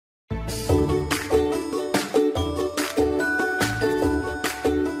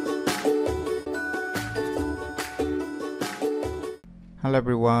Hello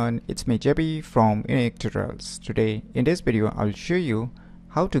everyone, it's me JB from UniqueTutorials. Today in this video I'll show you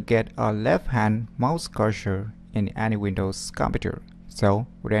how to get a left hand mouse cursor in any Windows computer. So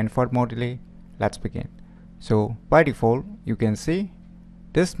without any further more delay, let's begin. So by default you can see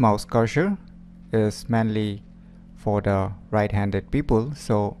this mouse cursor is mainly for the right-handed people.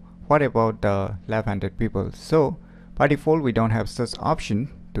 So what about the left-handed people? So by default we don't have such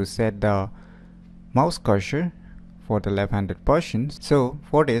option to set the mouse cursor for the left-handed person. So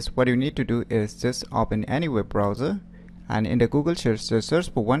for this, what you need to do is just open any web browser and in the Google search, just search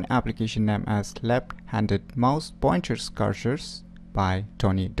for one application named as left-handed mouse pointers cursors by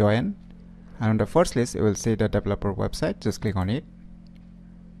Tony Doyen, and on the first list you will see the developer website. Just click on it.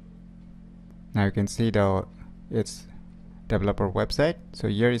 Now you can see its developer website. So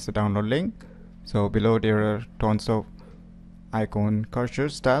here is the download link. So below there are tons of icon cursor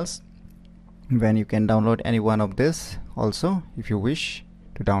styles when you can download any one of this also if you wish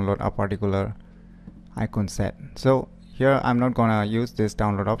to download a particular icon set. So here I'm not gonna use this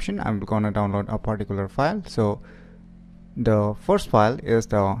download option. I'm gonna download a particular file. So the first file is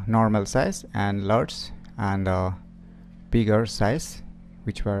the normal size and large and bigger size,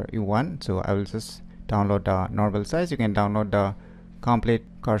 whichever you want. So I will just download the normal size. You can download the complete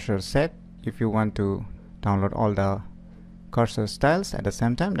cursor set. If you want to download all the cursor styles at the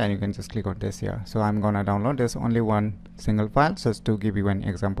same time, then you can just click on this here. So I'm gonna download this only one single file just to give you an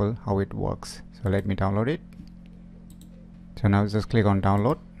example how it works. So let me download it. So now just click on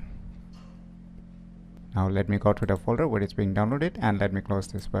download. Now let me go to the folder where it's being downloaded and let me close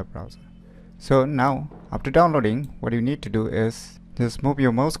this web browser. So now after downloading, what you need to do is just move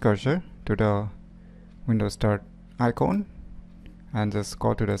your mouse cursor to the Windows Start icon and just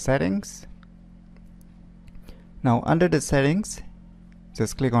go to the settings. Now under the settings,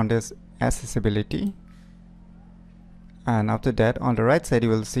 just click on this accessibility, and after that on the right side you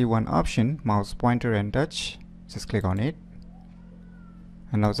will see one option, mouse pointer and touch. Just click on it,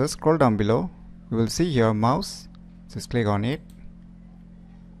 and now just scroll down below. You will see here mouse. Just click on it,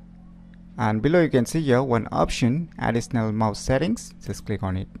 and below you can see here one option, additional mouse settings. Just click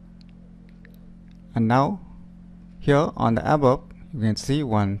on it, and now here on the above you can see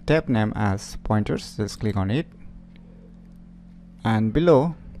one tab named as pointers. Just click on it, and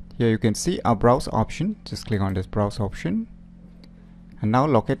below here you can see a browse option. Just click on this browse option, and now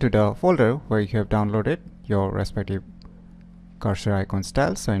locate to the folder where you have downloaded your respective cursor icon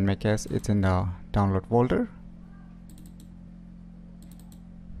style. So in my case it's in the download folder.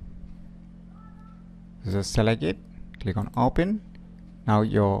 Just select it, click on open. Now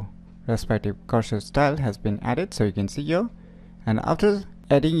your respective cursor style has been added, so you can see here, and after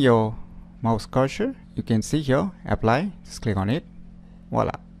adding your mouse cursor you can see here apply. Just click on it.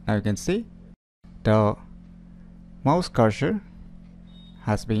 Voila, now you can see the mouse cursor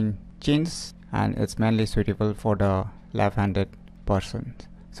has been changed and it's mainly suitable for the left-handed person.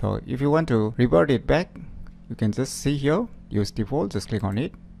 So if you want to revert it back, you can just see here use default. Just click on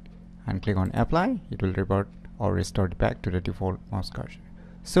it and click on apply. It will revert or restore it back to the default mouse cursor.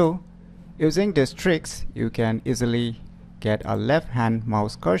 So using these tricks you can easily get a left-hand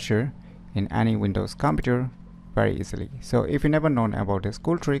mouse cursor in any Windows computer very easily. So if you never known about these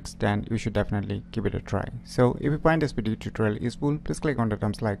cool tricks, then you should definitely give it a try. So if you find this video tutorial useful, please click on the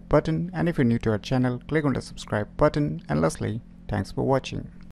thumbs like button, and if you're new to our channel, click on the subscribe button, and lastly, thanks for watching.